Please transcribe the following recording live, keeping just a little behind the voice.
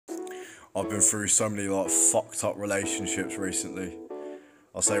I've been through so many like fucked up relationships recently.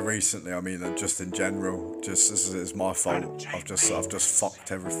 I'll say recently, I mean just in general. Just this is my fault. I've just fucked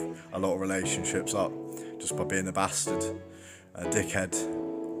a lot of relationships up just by being a bastard, a dickhead,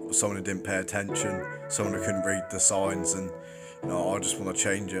 someone who didn't pay attention, someone who couldn't read the signs, and I just want to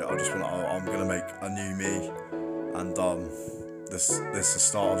change it. I'm gonna make a new me, and this is the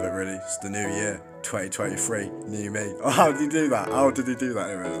start of it really. It's the new year, 2023, new me. How did he do that? How did he do that?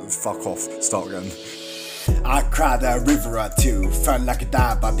 Anyway, fuck off. Start again. I cried a river or two, felt like I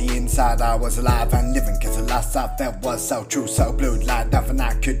died, but the inside I was alive and living. Cause the last I felt was so true, so blue, like nothing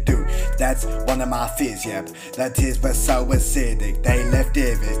I could do. That's one of my fears, yep. The tears were so acidic, they left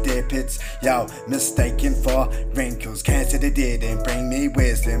dear pits, yo, mistaken for wrinkles. Can't say they didn't bring me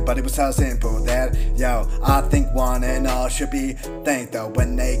wisdom, but it was so simple that, yo, I think one and all should be thanked though.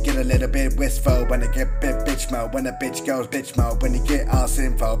 When they get a little bit wistful, when they get bit bitch mode, when a bitch goes bitch mode, when you get all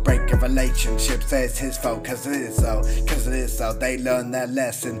sinful, break a relationship, say it's his fault. Cause it is so, they learn their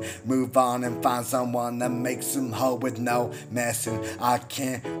lesson, move on and find someone that makes them whole with no messing. I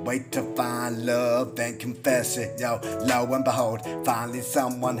can't wait to find love and confess it, yo, lo and behold, finally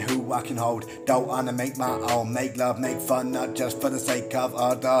someone who I can hold. Don't wanna make my own, make love, make fun, not just for the sake of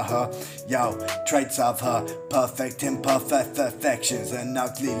other her, yo, traits of her, perfect imperfect perfections, an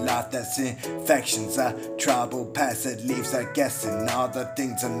ugly life that's infections, a troubled past that leaves her guessing all the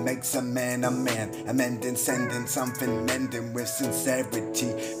things that makes a man, amending, sending something, mending with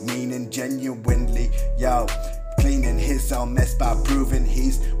sincerity, meaning genuinely, yo, cleaning his own mess by proving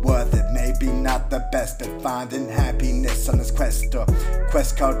he's worth it. Maybe not the best, but finding happiness on his quest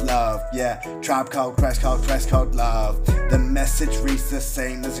called love, yeah, tribe called, quest called love. The message reads the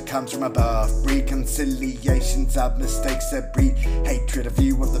same as it comes from above. Reconciliations of mistakes that breed hatred. A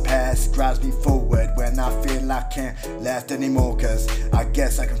view of the past drives me forward when I feel I can't last anymore. Cause I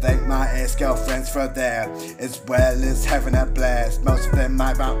guess I can thank my ex-girlfriends for that, as well as having a blast. Most of them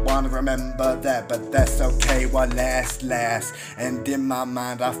might not want to remember that, but that's okay while last. And in my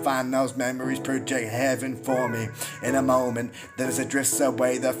mind I find those memories project heaven for me. In a moment that as it drifts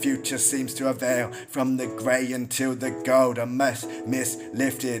away, the future seems to avail from the grey until the gold. A mess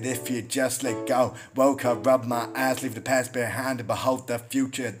lifted if you just let go. Woke up, rub my eyes, leave the past behind and behold the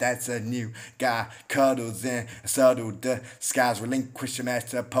future. That's a new guy, cuddles in a subtle disguise. Relinquish your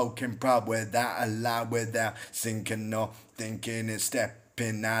master, poke and prod without a lie, without sinking or thinking and stepping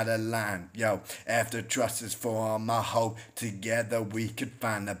out of line. Yo, after trust is formed, my hope together we could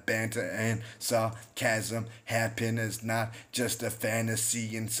find a banter and sarcasm. Happiness not just a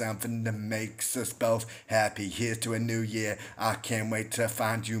fantasy and something that makes us both happy. Here's to a new year. I can't wait to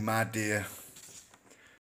find you, my dear.